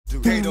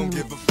They don't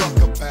give a fuck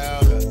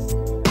about us.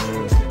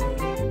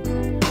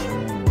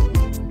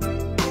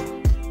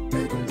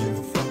 They don't give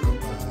a fuck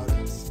about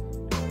us.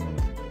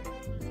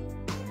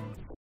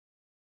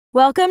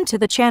 Welcome to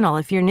the channel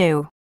if you're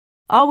new.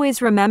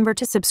 Always remember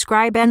to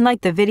subscribe and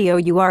like the video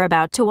you are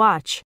about to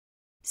watch.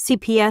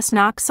 CPS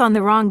knocks on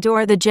the wrong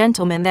door. The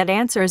gentleman that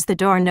answers the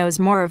door knows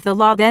more of the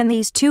law than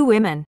these two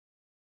women.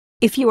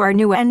 If you are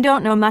new and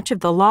don't know much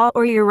of the law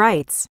or your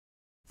rights,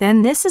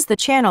 then this is the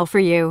channel for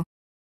you.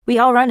 We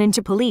all run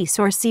into police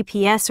or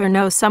CPS or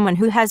know someone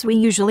who has. We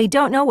usually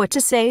don't know what to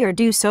say or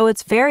do, so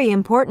it's very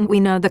important we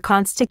know the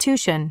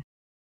Constitution.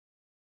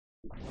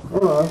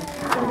 Hello.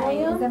 Hi,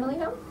 is Emily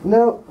home?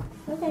 No.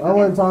 Okay. I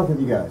want to talk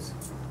with you guys.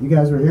 You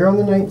guys were here on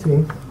the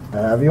 19th. I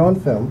have you on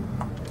film.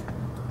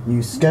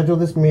 You scheduled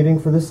this meeting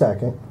for the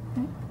 2nd.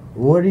 Okay.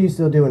 What are you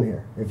still doing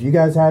here? If you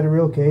guys had a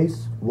real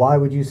case, why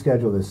would you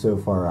schedule this so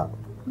far out?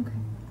 Okay.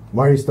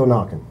 Why are you still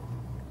knocking?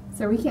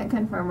 So we can't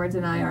confirm or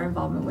deny our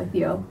involvement with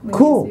you. We need to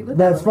Cool, speak with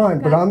that's Emily. fine,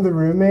 but I'm the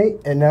roommate,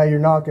 and now you're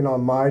knocking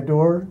on my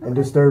door and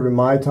disturbing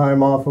my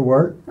time off of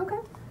work. Okay.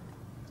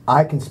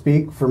 I can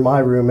speak for my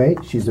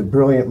roommate. She's a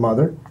brilliant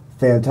mother,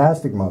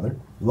 fantastic mother,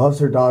 loves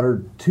her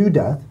daughter to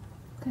death,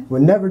 Okay.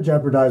 would never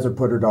jeopardize or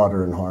put her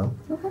daughter in harm.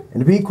 Okay. And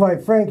to be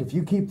quite frank, if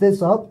you keep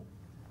this up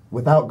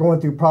without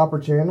going through proper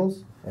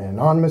channels, an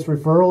anonymous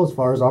referral, as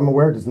far as I'm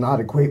aware, does not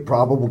equate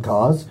probable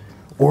cause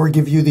or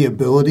give you the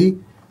ability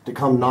to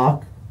come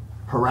knock,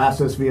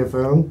 harass us via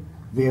phone,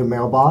 via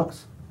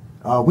mailbox.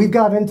 We've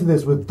got into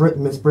this with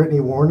Miss Brittany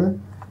Warner,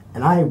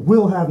 and I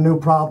will have no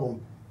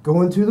problem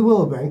going to the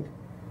Willow Bank,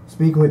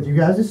 speaking with you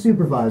guys as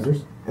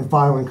supervisors, and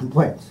filing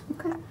complaints.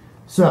 Okay.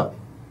 So,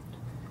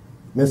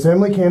 Miss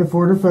Emily can't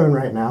afford her phone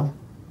right now.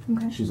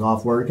 Okay. She's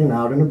off working,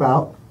 out and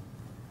about.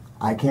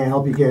 I can't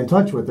help you get in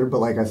touch with her, but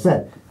like I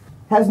said,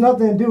 has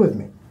nothing to do with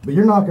me. But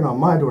you're knocking on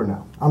my door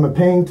now. I'm a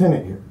paying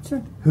tenant here.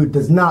 Sure. Who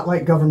does not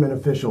like government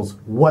officials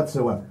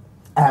whatsoever,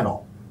 at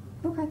all.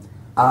 Okay.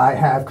 I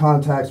have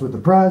contacts with the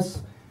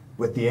press,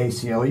 with the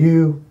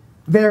ACLU,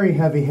 very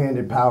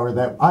heavy-handed power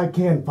that I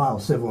can file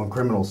civil and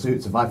criminal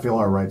suits if I feel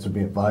our rights are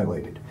being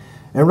violated.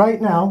 And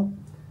right now,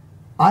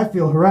 I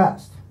feel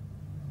harassed.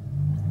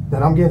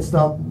 That I'm getting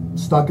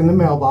stuck in the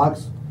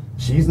mailbox.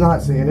 She's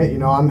not seeing it. You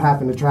know, I'm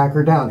having to track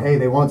her down. Hey,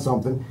 they want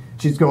something.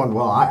 She's going,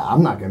 well,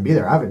 I'm not going to be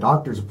there. I have a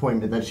doctor's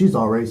appointment that she's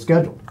already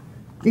scheduled.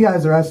 You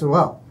guys are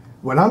SOL.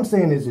 What I'm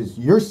saying is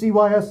your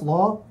CYS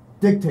law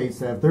dictates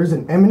that if there's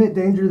an imminent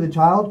danger to the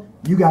child,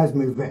 you guys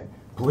move in.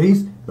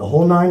 Police, the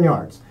whole 9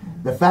 yards.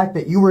 The fact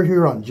that you were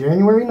here on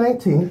January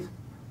 19th,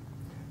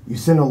 you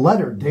sent a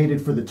letter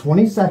dated for the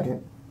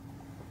 22nd,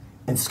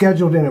 and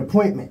scheduled an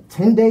appointment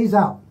 10 days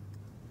out,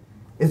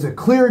 is a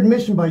clear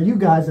admission by you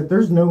guys that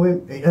there's no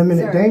imminent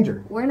Sir,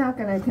 danger. we're not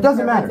going to confirm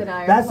Doesn't or matter.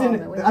 deny our That's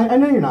involvement with you. I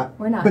know you're not.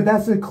 We're not. But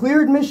that's a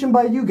clear admission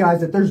by you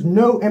guys that there's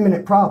no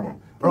imminent problem. Okay.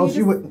 Or else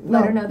you would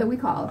let her know that we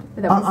called.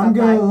 That we I'm stopped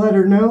going to by. let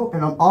her know,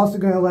 and I'm also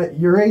going to let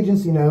your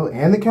agency know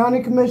and the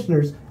county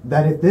commissioners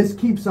that if this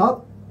keeps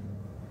up,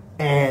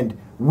 and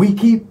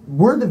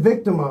we're the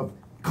victim of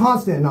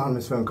constant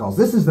anonymous phone calls.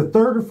 This is the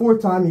 3rd or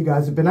 4th time you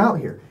guys have been out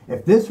here.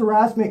 If this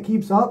harassment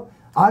keeps up,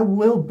 I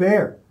will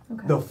bear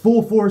the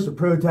full force of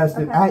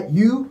protesting at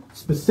you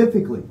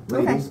specifically,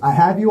 ladies. I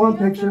have you on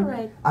picture.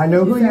 Right. I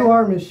know who you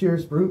are, Miss Shear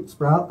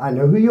Sprout. I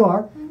know who you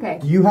are. Okay.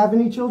 Do you have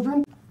any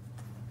children?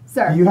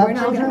 Sir, Do you have we're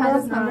not going children to have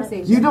now? this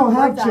conversation. You don't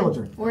have We're done.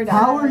 children. We're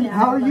done.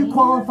 How are you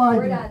qualified?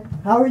 We're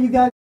done. How are you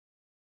guys